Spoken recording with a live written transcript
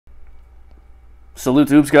Salute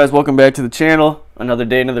to Hoops, guys. Welcome back to the channel. Another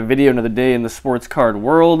day, another video, another day in the sports card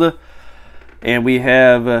world. And we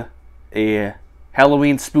have a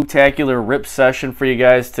Halloween spooktacular rip session for you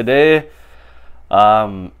guys today.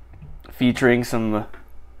 Featuring some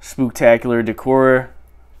spooktacular decor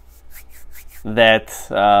that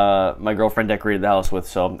my girlfriend decorated the house with.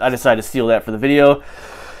 So I decided to steal that for the video.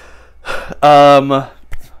 Gonna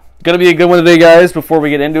be a good one today, guys. Before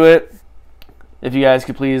we get into it, if you guys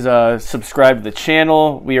could please subscribe to the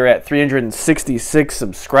channel. We are at 366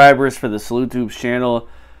 subscribers for the Salute Tubes channel,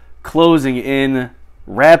 closing in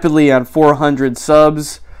rapidly on 400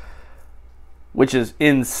 subs, which is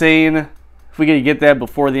insane. If we could get that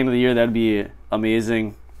before the end of the year, that'd be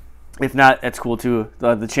amazing. If not, that's cool too.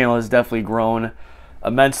 The channel has definitely grown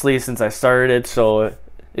immensely since I started it. So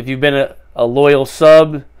if you've been a loyal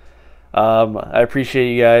sub, I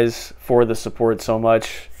appreciate you guys for the support so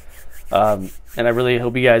much. And I really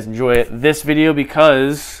hope you guys enjoy this video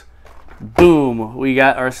because, boom, we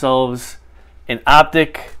got ourselves an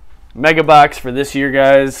Optic Mega Box for this year,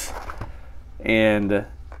 guys. And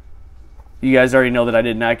you guys already know that I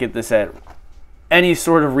did not get this at any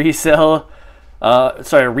sort of retail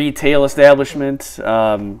establishment.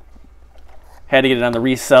 Had to get it on the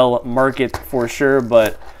resell market for sure,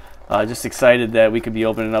 but just excited that we could be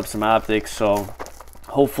opening up some Optics. So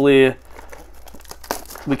hopefully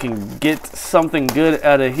we can get something good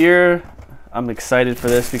out of here. I'm excited for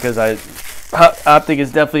this because Optic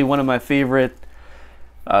is definitely one of my favorite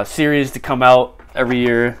series to come out every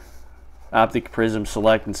year. Optic, Prism,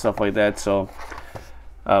 Select, and stuff like that. So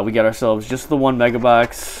we got ourselves just the one Mega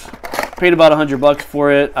Box. Paid about $100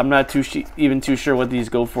 for it. I'm not even too sure what these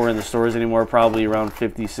go for in the stores anymore. Probably around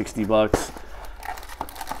 $50-$60.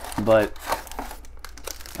 But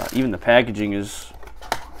even the packaging is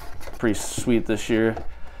pretty sweet this year.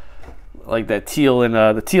 Like that teal and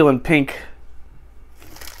the teal and pink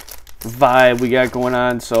vibe we got going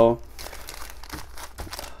on. So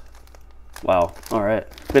wow, all right,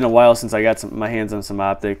 been a while since I got my hands on some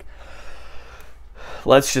Optic.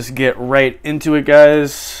 Let's just get right into it,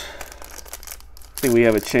 guys. I think we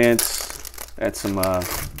have a chance at some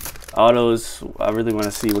autos. I really want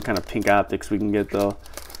to see what kind of pink Optics we can get though.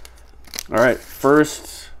 All right,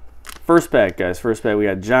 first pack, guys. First pack, we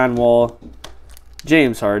got John Wall,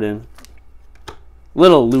 James Harden,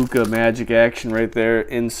 little Luka Magic action right there.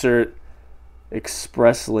 Insert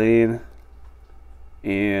Express Lane,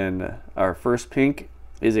 and our first pink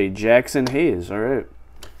is a Jackson Hayes. All right.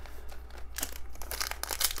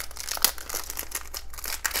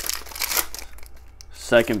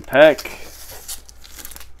 Second pack,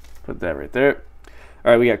 put that right there.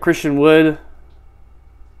 All right, we got Christian Wood.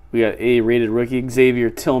 We got a rated rookie, Xavier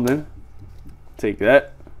Tillman. Take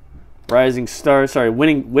that. Rising Stars, sorry,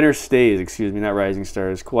 Winter Stays, excuse me, not Rising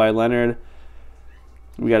Stars. Kawhi Leonard.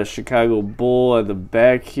 We got a Chicago Bull at the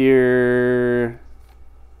back here.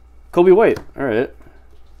 Kobe White, all right.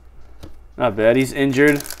 Not bad, he's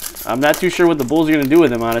injured. I'm not too sure what the Bulls are going to do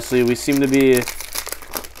with him, honestly. We seem to be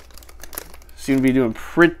doing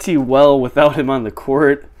pretty well without him on the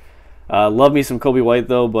court. Love me some Kobe White,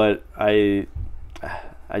 though, but I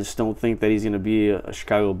just don't think that he's going to be a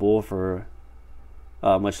Chicago Bull for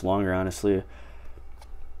much longer, honestly.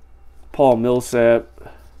 Paul Millsap.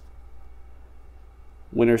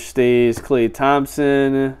 Winter Stays, Klay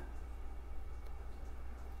Thompson.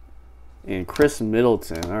 And Chris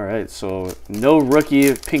Middleton. All right, so no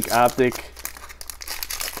rookie pink Optic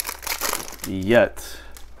yet.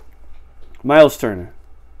 Miles Turner.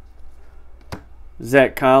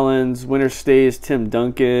 Zach Collins. Winter Stays, Tim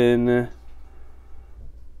Duncan.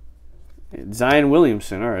 Zion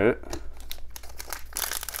Williamson, all right.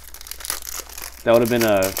 That would have been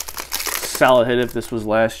a solid hit if this was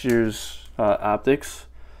last year's Optics.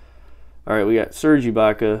 All right, we got Serge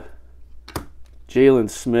Ibaka, Jalen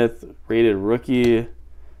Smith, rated rookie,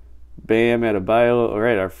 Bam Adebayo. All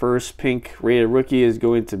right, our first pink rated rookie is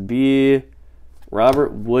going to be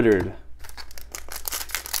Robert Woodard.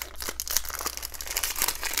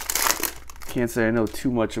 Can't say I know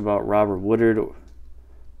too much about Robert Woodard.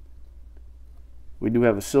 We do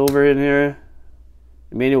have a silver in here.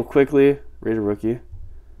 Emmanuel Quickly, rated rookie.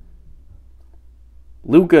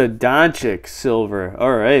 Luka Doncic, silver.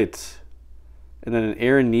 All right. And then an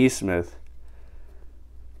Aaron Nesmith.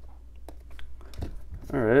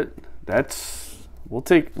 All right. I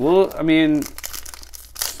mean,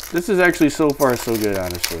 this is actually so far so good,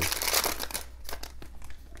 honestly.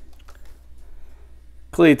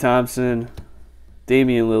 Klay Thompson,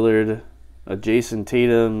 Damian Lillard, a Jason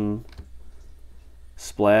Tatum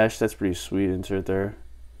splash. That's pretty sweet insert there.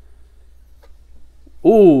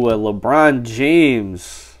 Ooh, a LeBron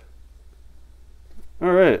James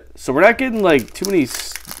All right, so we're not getting like too many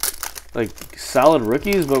like solid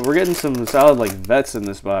rookies, but we're getting some solid like vets in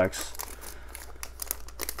this box.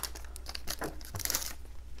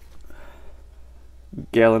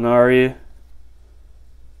 Gallinari,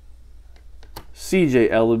 CJ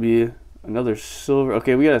Ellaby, another silver.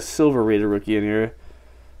 Okay, we got a silver rated rookie in here.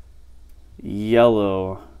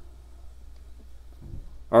 Yellow.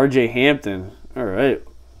 RJ Hampton. All right,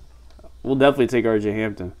 we'll definitely take RJ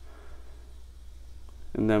Hampton.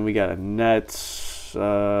 And then we got a Nets,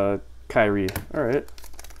 Kyrie. All right.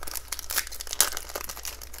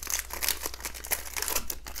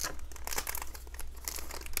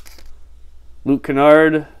 Luke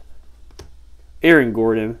Kennard, Aaron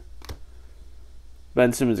Gordon,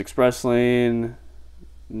 Ben Simmons Express Lane,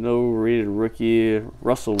 no rated rookie,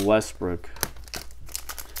 Russell Westbrook.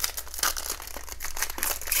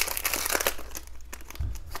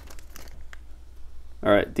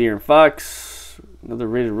 All right, De'Aaron Fox, another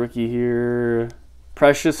rated rookie here,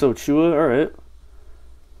 Precious Ochoa. All right.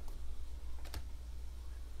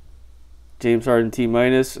 James Harden T-,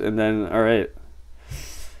 and then all right.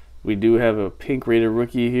 We do have a pink rated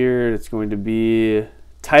rookie here. It's going to be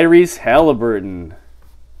Tyrese Halliburton.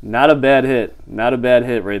 Not a bad hit. Not a bad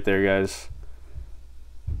hit right there, guys.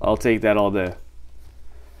 I'll take that all day.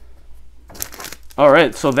 All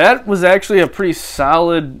right, so that was actually a pretty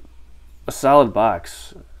solid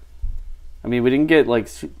box. I mean, we didn't get like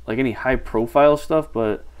any high profile stuff,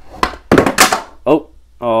 but oh,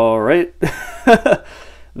 all right.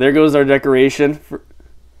 There goes our decoration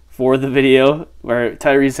for the video. Where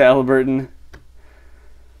Tyrese Halliburton,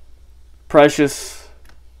 Precious.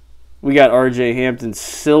 We got RJ Hampton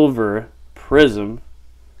silver prism.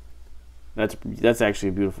 That's actually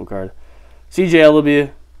a beautiful card. CJ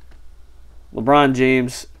Ellaby, LeBron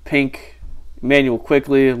James pink, Emmanuel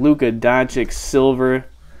Quickly, Luka Doncic silver,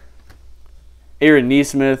 Aaron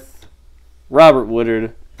Nesmith, Robert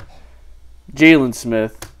Woodard, Jalen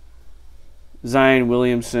Smith, Zion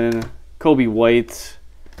Williamson, Kobe White,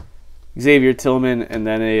 Xavier Tillman, and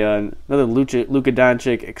then another Luka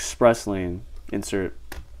Doncic Express Lane insert.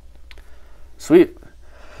 Sweet.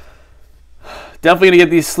 Definitely going to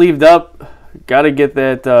get these sleeved up. Got to get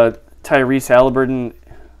that Tyrese Halliburton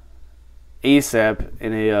ASAP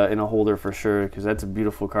in a holder for sure, because that's a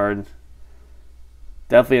beautiful card.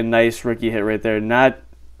 Definitely a nice rookie hit right there. Not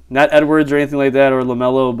Edwards or anything like that, or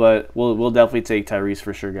LaMelo, but we'll definitely take Tyrese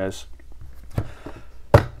for sure, guys.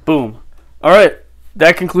 Boom. All right.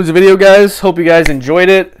 That concludes the video, guys. Hope you guys enjoyed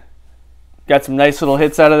it. Got some nice little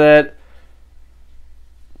hits out of that.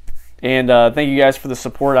 And thank you guys for the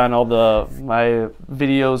support on all my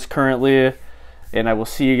videos currently. And I will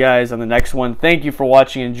see you guys on the next one. Thank you for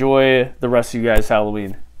watching. Enjoy the rest of you guys'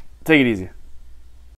 Halloween. Take it easy.